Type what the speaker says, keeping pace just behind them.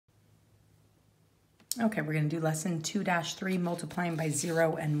Okay, we're going to do lesson 2-3, multiplying by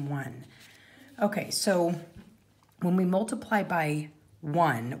 0 and 1. Okay, so when we multiply by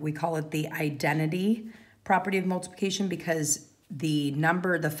 1, we call it the identity property of multiplication because the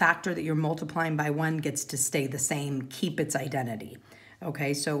number, the factor that you're multiplying by 1 gets to stay the same, keep its identity.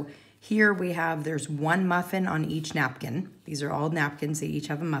 Okay, so here we have, there's one muffin on each napkin. These are all napkins, they each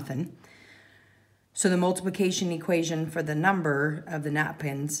have a muffin. So the multiplication equation for the number of the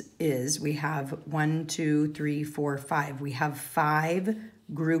napkins is we have 1, 2, 3, 4, 5. We have 5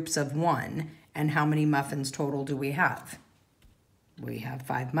 groups of 1. And how many muffins total do we have? We have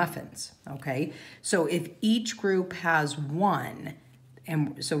 5 muffins, okay? So if each group has 1,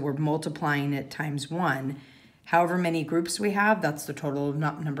 and so we're multiplying it times 1, however many groups we have, that's the total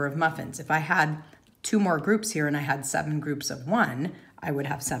number of muffins. If I had 2 more groups here and I had 7 groups of 1, I would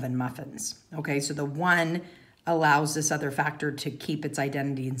have 7 muffins. Okay, so the 1 allows this other factor to keep its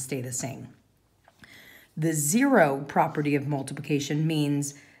identity and stay the same. The 0 property of multiplication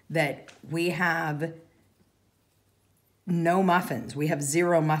means that we have no muffins. We have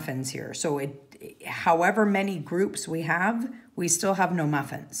 0 muffins here. So however many groups we have, we still have no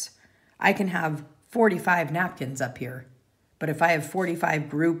muffins. I can have 45 napkins up here, but if I have 45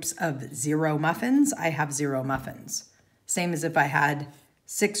 groups of 0 muffins, I have 0 muffins. Same as if I had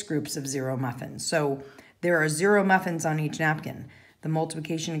 6 groups of 0 muffins. So there are 0 muffins on each napkin. The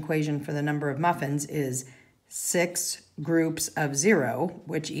multiplication equation for the number of muffins is 6 groups of 0,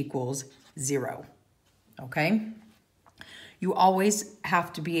 which equals 0. Okay? You always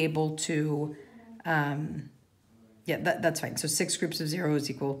have to be able to, that's fine. So 6 groups of 0 is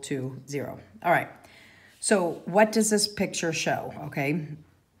equal to 0. All right. So what does this picture show? Okay.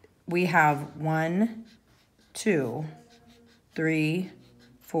 We have 1, 2, 3,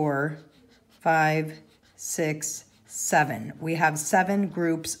 4, 5, 6, 7. We have 7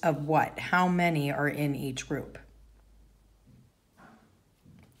 groups of what? How many are in each group?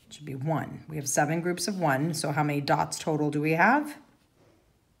 It should be 1. We have 7 groups of 1. So how many dots total do we have?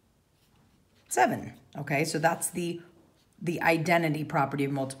 7. Okay, so that's the identity property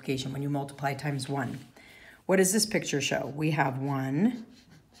of multiplication when you multiply times 1. What does this picture show? We have 1,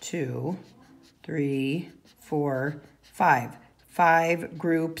 2, 3, 4, 5. 5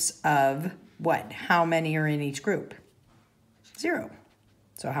 groups of what? How many are in each group? 0.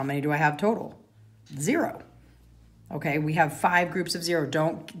 So how many do I have total? 0. Okay, we have 5 groups of 0.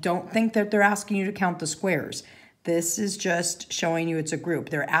 Don't think that they're asking you to count the squares. This is just showing you it's a group.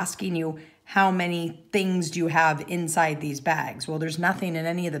 They're asking you how many things do you have inside these bags. Well, there's nothing in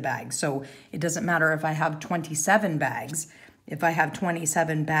any of the bags, so it doesn't matter if I have 27 bags. If I have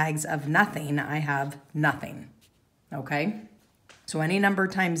 27 bags of nothing, I have nothing. Okay? So any number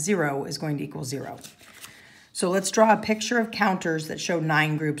times 0 is going to equal 0. So let's draw a picture of counters that show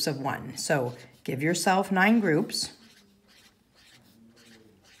 9 groups of 1. So give yourself 9 groups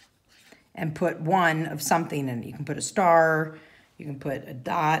and put 1 of something in it. You can put a star, you can put a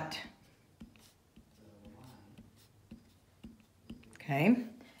dot. Okay,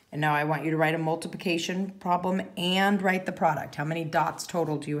 and now I want you to write a multiplication problem and write the product. How many dots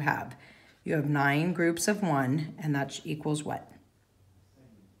total do you have? You have 9 groups of 1, and that equals what?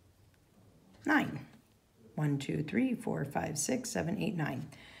 9. 1, 2, 3, 4, 5, 6, 7, 8, 9.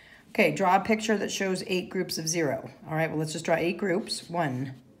 Okay, draw a picture that shows 8 groups of 0. All right, well, let's just draw 8 groups.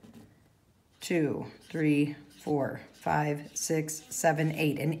 1, 2, 3, 4, 5, 6, 7,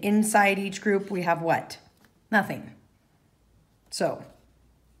 8. And inside each group, we have what? Nothing. So,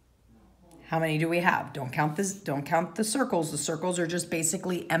 how many do we have? Don't count the circles. The circles are just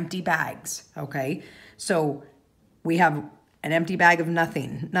basically empty bags, okay? So, we have an empty bag of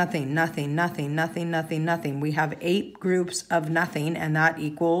nothing, nothing, nothing, nothing, nothing, nothing, nothing. We have 8 groups of nothing, and that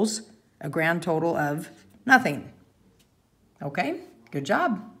equals a grand total of nothing. Okay, good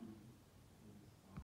job.